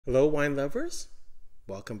Hello wine lovers,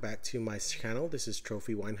 welcome back to my channel. This is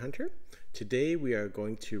Trophy Wine Hunter. Today we are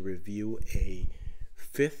going to review a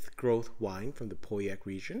fifth growth wine from the Pauillac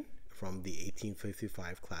region from the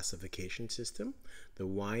 1855 classification system. The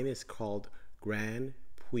wine is called Grand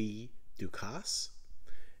Puy Ducasse.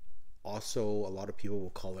 Also, a lot of people will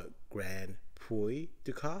call it Grand Puy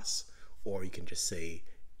Ducasse, or you can just say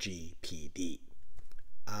GPD.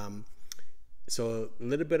 So a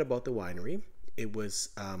little bit about the winery. It was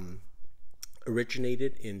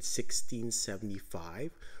originated in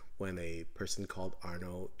 1675 when a person called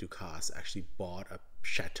Arnaud Ducasse actually bought a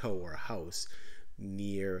chateau or a house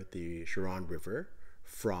near the Gironde River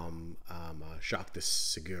from Jacques de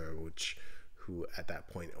Segur, who at that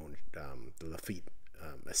point owned the Lafite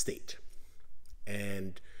estate.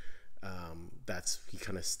 And he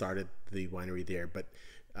kind of started the winery there. But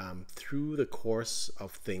through the course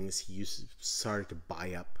of things, he started to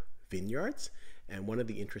buy up vineyards. And one of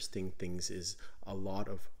the interesting things is a lot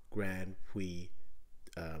of Grand Puy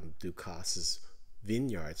Ducasse's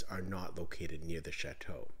vineyards are not located near the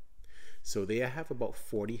chateau. So they have about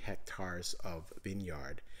 40 hectares of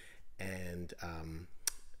vineyard, and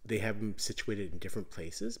they have them situated in different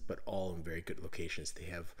places, but all in very good locations. They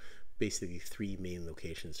have basically three main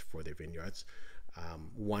locations for their vineyards.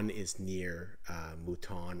 One is near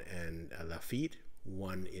Mouton and Lafite.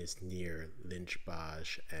 One is near Lynch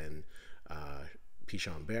Bages and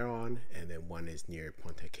Pichon Baron, and then one is near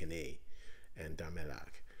Pontet Canet and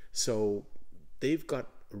Pauillac. So they've got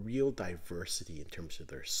real diversity in terms of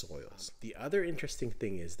their soils. The other interesting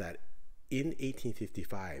thing is that in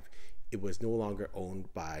 1855, it was no longer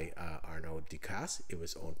owned by Arnaud Ducasse. It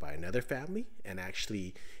was owned by another family, and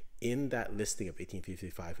actually in that listing of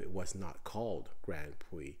 1855, it was not called Grand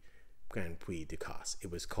Puy Ducasse. It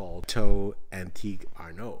was called Chateau Artigues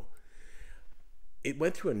Arnaud. It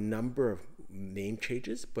went through a number of name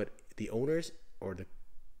changes, but the owners or the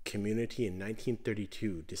community in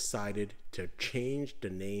 1932 decided to change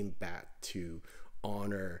the name back to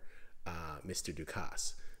honor Mr.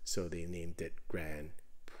 Ducasse. So they named it Grand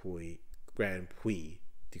Puy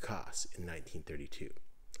Ducasse in 1932.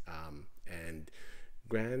 And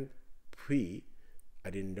Grand Puy,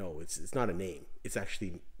 I didn't know, it's not a name. It's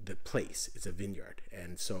actually the place. It's a vineyard.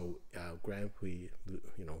 And so Grand Puy,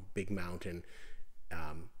 big mountain,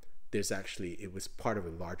 it was part of a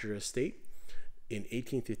larger estate. In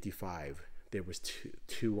 1855, there was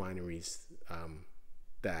two wineries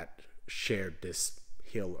that shared this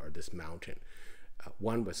hill or this mountain.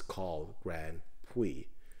 One was called Grand Puy,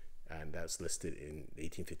 and that's listed in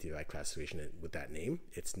 1855 classification with that name.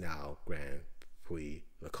 It's now Grand Puy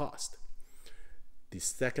Lacoste. The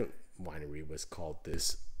second winery was called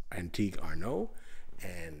this Artigues Arnaud,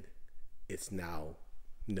 and it's now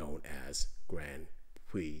known as Grand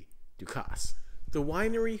Puy Ducasse. The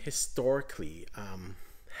winery historically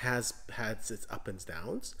has had its ups and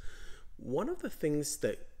downs. One of the things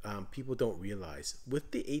that people don't realize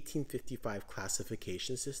with the 1855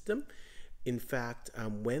 classification system, in fact,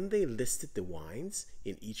 when they listed the wines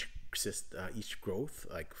in each growth,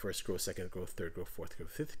 like first growth, second growth, third growth, fourth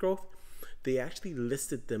growth, fifth growth, they actually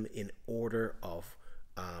listed them in order of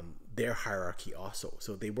their hierarchy also.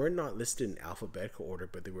 So they were not listed in alphabetical order,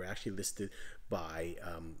 but they were actually listed by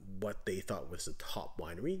what they thought was the top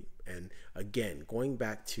winery. And again, going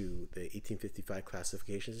back to the 1855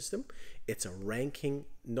 classification system, it's a ranking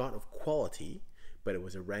not of quality, but it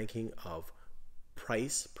was a ranking of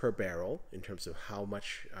price per barrel in terms of how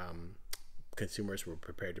much consumers were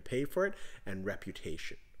prepared to pay for it, and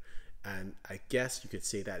reputation. And I guess you could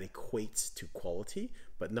say that equates to quality,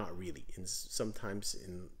 but not really. Sometimes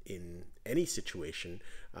in any situation,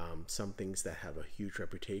 some things that have a huge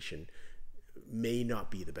reputation may not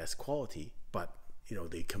be the best quality, but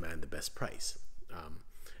they command the best price.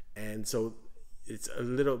 And so it's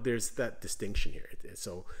there's that distinction here.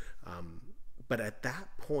 So, but at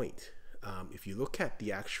that point, if you look at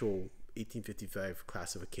the actual 1855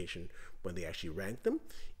 classification, when they actually ranked them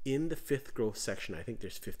in the fifth growth section, I think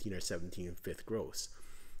there's 15 or 17 fifth growths.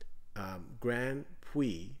 Grand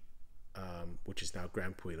Puy, which is now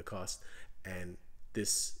Grand Puy Lacoste, and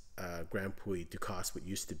this Grand Puy Ducasse, what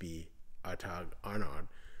used to be Artigues Arnaud,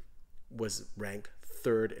 was ranked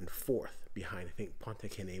third and fourth behind. I think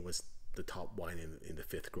Pontet Canet was the top wine in the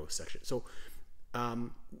fifth growth section. So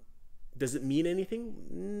does it mean anything?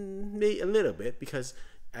 Maybe a little bit, because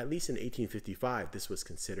at least in 1855, this was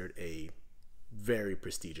considered a very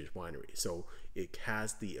prestigious winery. So it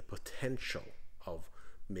has the potential of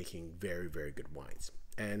making very, very good wines.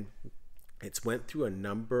 And it's went through a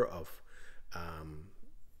number of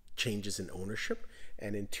changes in ownership.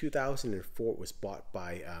 And in 2004, it was bought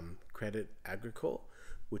by Crédit Agricole,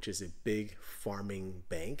 which is a big farming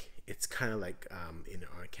bank. It's kind of like in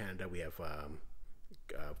Canada we have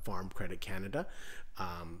Farm Credit Canada,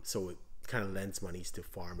 so it kind of lends monies to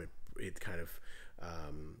farm. It kind of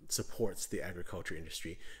supports the agriculture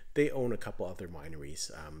industry. They own a couple other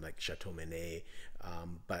wineries like Chateau Menet,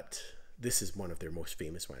 but this is one of their most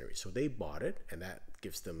famous wineries. So they bought it, and that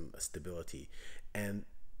gives them a stability. And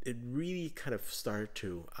it really kind of started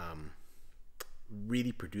to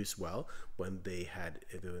really produce well when they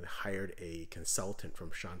hired a consultant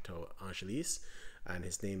from Chateau Artigues, and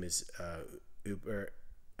his name is Hubert,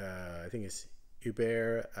 I think it's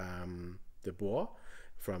Hubert de Bois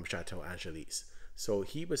from Chateau Artigues. So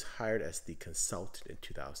he was hired as the consultant in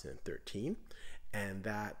 2013, and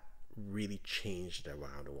that really changed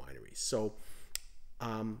around the winery. So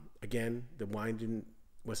again, the wine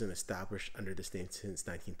wasn't established under this name since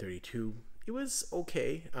 1932. It was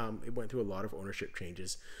okay. It went through a lot of ownership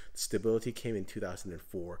changes. Stability came in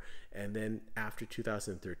 2004, and then after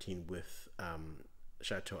 2013, with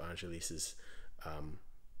Chateau Artigues'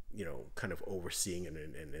 kind of overseeing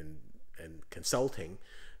and consulting,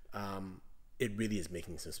 it really is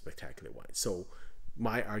making some spectacular wines. So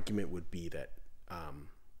my argument would be that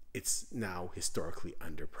it's now historically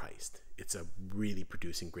underpriced. It's a really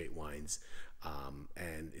producing great wines,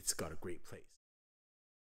 and it's got a great place.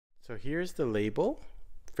 So here's the label,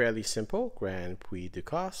 fairly simple, Grand Puy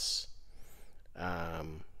Ducasse.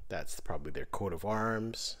 That's probably their coat of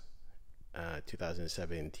arms,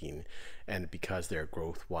 2017. And because they're a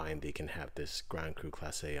growth wine, they can have this Grand Cru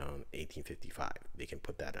Classé on 1855. They can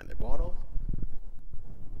put that on their bottle.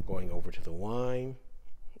 Going over to the wine,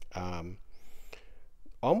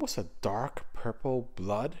 almost a dark purple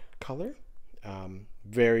blood color,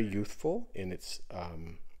 very youthful in its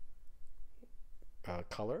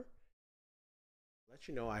color. Let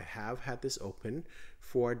you know, I have had this open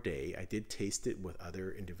for a day. I did taste it with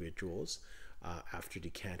other individuals after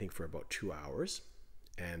decanting for about 2 hours,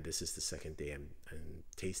 and this is the second day I'm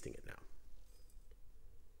tasting it now.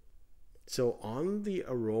 So on the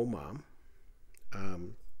aroma,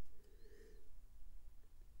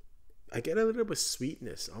 I get a little bit of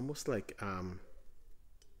sweetness, almost like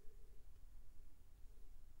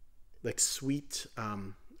sweet,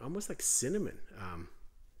 almost like cinnamon.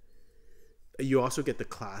 You also get the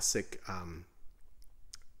classic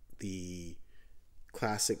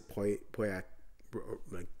Pauillac,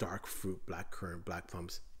 like dark fruit, black currant, black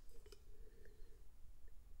plums.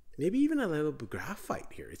 Maybe even a little bit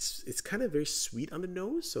graphite here. It's kind of very sweet on the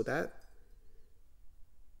nose, so that,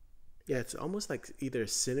 yeah, it's almost like either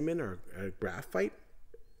cinnamon or graphite,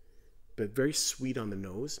 but very sweet on the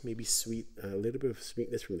nose. Maybe sweet, a little bit of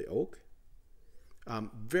sweetness from the oak.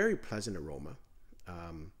 Very pleasant aroma.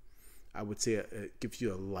 I would say it gives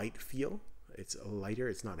you a light feel. It's a lighter.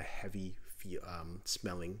 It's not a heavy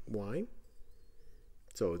smelling wine.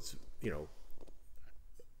 So it's,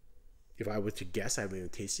 if I were to guess, I haven't even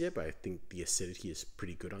tasted it, but I think the acidity is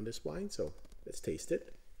pretty good on this wine. So let's taste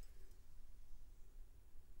it.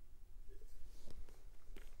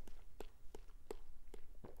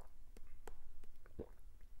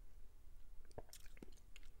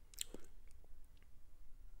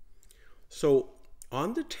 So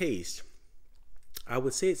on the taste, I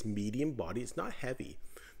would say it's medium body. It's not heavy.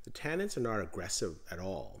 The tannins are not aggressive at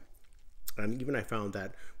all. And even I found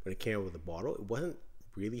that when it came out of the bottle, it wasn't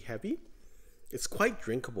really heavy. It's quite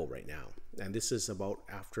drinkable right now. And this is about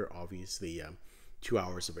after, obviously, 2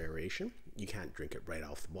 hours of aeration. You can't drink it right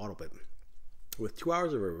off the bottle, but with 2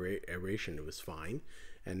 hours of aeration, it was fine.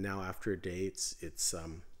 And now after a day, it's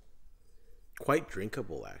quite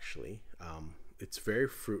drinkable, actually. It's very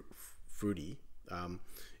fruity,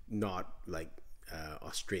 not like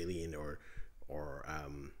Australian or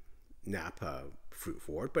Napa fruit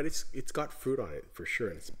forward, but it's got fruit on it for sure,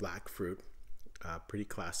 and it's black fruit, pretty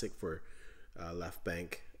classic for left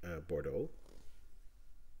bank Bordeaux.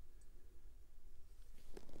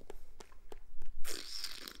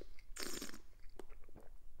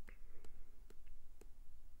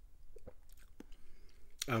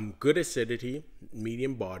 Good acidity,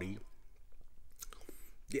 medium body.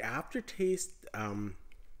 The aftertaste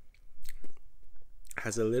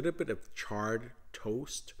has a little bit of charred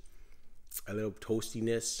toast, a little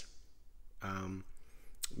toastiness,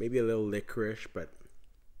 maybe a little licorice, but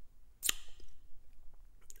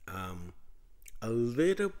a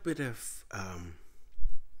little bit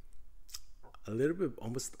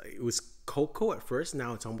almost, it was cocoa at first,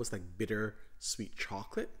 now it's almost like bitter sweet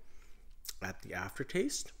chocolate at the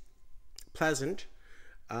aftertaste. Pleasant.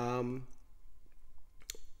 I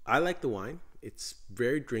like the wine. It's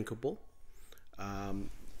very drinkable,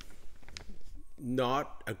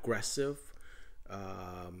 not aggressive,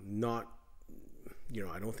 Not,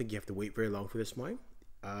 I don't think you have to wait very long for this wine.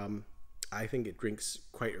 I think it drinks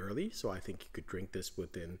quite early, so I think you could drink this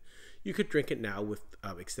you could drink it now with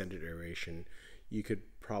extended aeration. You could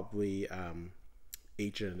probably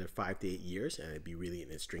age it another 5 to 8 years, and it'd be really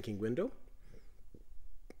in its drinking window.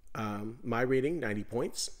 My rating, 90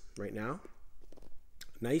 points right now.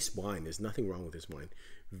 Nice wine. There's nothing wrong with this wine.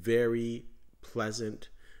 Very pleasant,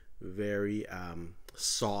 very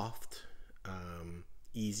soft,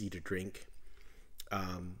 easy to drink,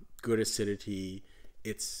 good acidity.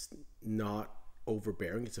 It's not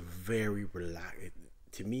overbearing. It's a very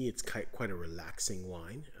to me, it's quite a relaxing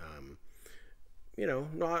wine.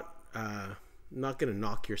 Not gonna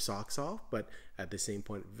knock your socks off, but at the same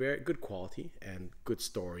point, very good quality and good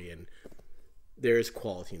story, and there is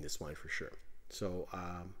quality in this wine for sure. So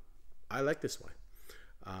I like this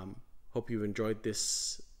wine. Hope you've enjoyed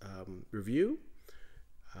this review.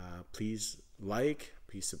 Please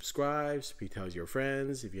please subscribe, please tell your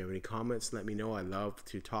friends. If you have any comments, let me know. I love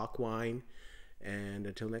to talk wine. And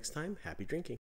until next time, happy drinking.